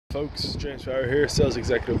Folks, James Farrer here, sales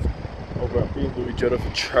executive over at BMW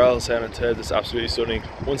Duffy Charles Town, and today this absolutely stunning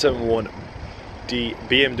 171D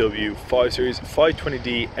BMW 5 Series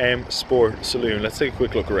 520D M Sport Saloon. Let's take a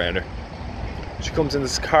quick look around her. She comes in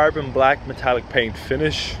this carbon black metallic paint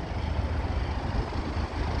finish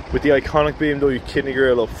with the iconic BMW kidney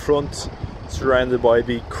grille up front, surrounded by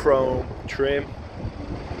the chrome trim,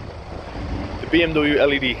 the BMW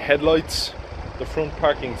LED headlights, the front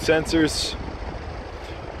parking sensors.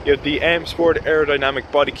 You have the M Sport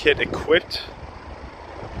aerodynamic body kit equipped.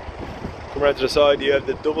 Come around to the side, you have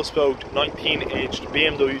the double spoked 19-inch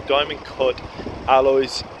BMW diamond cut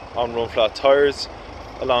alloys on run flat tyres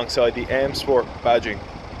alongside the M Sport badging.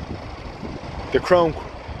 The chrome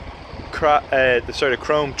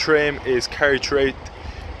trim is carried throughout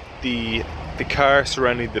the car,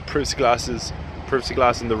 surrounding the privacy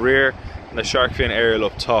glass in the rear and the shark fin aerial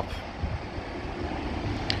up top.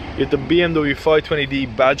 You have the BMW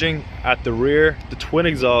 520D badging at the rear, the twin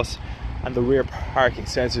exhaust and the rear parking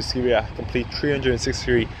sensors to give you a complete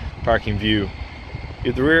 360-degree parking view.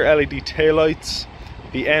 You have the rear LED taillights,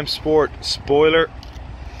 the M Sport spoiler,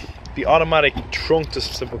 the automatic trunk,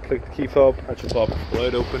 just simple click the key fob and just pop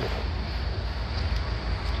right open.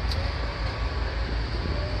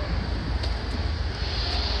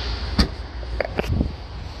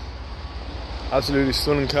 Absolutely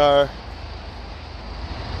stunning car.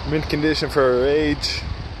 Mint condition for her age.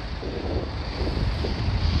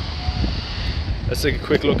 Let's take a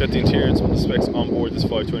quick look at the interior and some of the specs on board this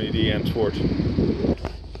 520D M Sport.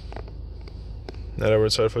 Now that we're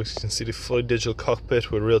inside, folks, you can see the fully digital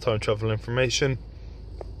cockpit with real-time travel information,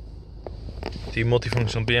 the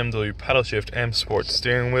multifunctional BMW paddle shift M Sport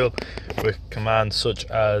steering wheel with commands such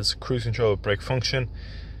as cruise control, brake function,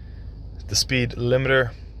 the speed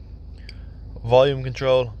limiter, volume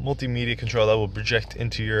control, multimedia control that will project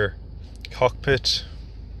into your cockpit.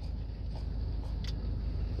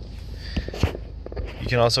 You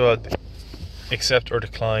can also accept or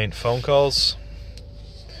decline phone calls.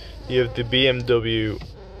 You have the BMW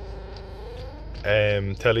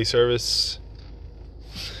tele service,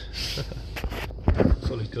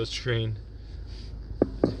 fully touchscreen.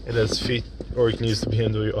 It has or you can use the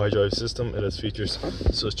BMW iDrive system. It has features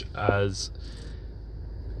such as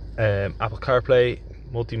Apple CarPlay,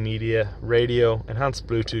 multimedia, radio, enhanced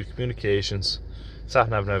Bluetooth communications,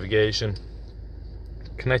 sat-nav navigation,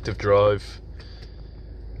 connective drive,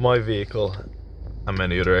 my vehicle, and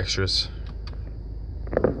many other extras.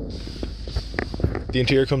 The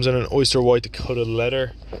interior comes in an oyster white Dakota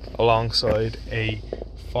leather alongside a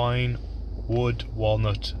fine wood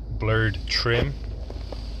walnut blurred trim.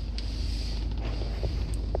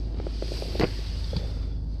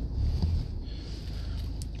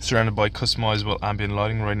 Surrounded by customizable ambient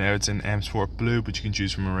lighting. Right now it's in M Sport Blue, but you can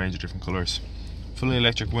choose from a range of different colours. Fully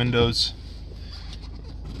electric windows,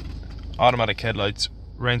 automatic headlights,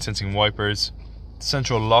 rain sensing wipers,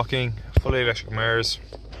 central locking, fully electric mirrors.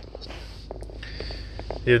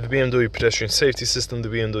 You have the BMW pedestrian safety system, the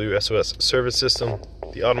BMW SOS service system,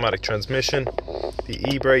 the automatic transmission, the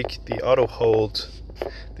e-brake, the auto hold,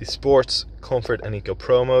 the sports, comfort and eco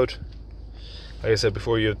pro mode. Like I said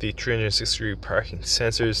before, you have the 360-degree parking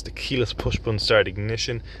sensors, the keyless push-button start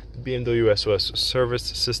ignition, the BMW SOS service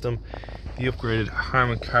system, the upgraded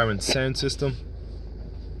Harman Kardon sound system.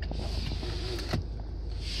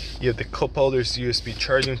 You have the cup holders, USB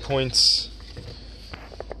charging points.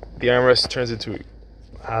 The armrest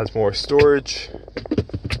has more storage.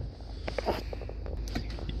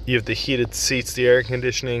 You have the heated seats, the air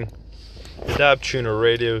conditioning, the DAB tuner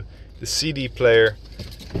radio, the CD player,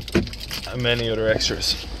 and many other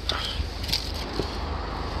extras.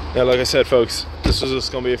 Now, like I said, folks, this was just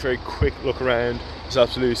going to be a very quick look around. It's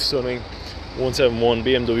absolutely stunning 171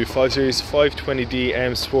 BMW 5 Series 520D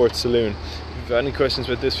M Sport Saloon. If you have any questions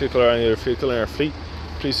about this vehicle or any other vehicle in our fleet,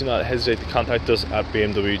 please do not hesitate to contact us at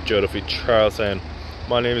BMW Duffy Charles Town.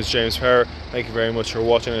 My name is James Farrer. Thank you very much for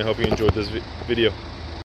watching, and I hope you enjoyed this video.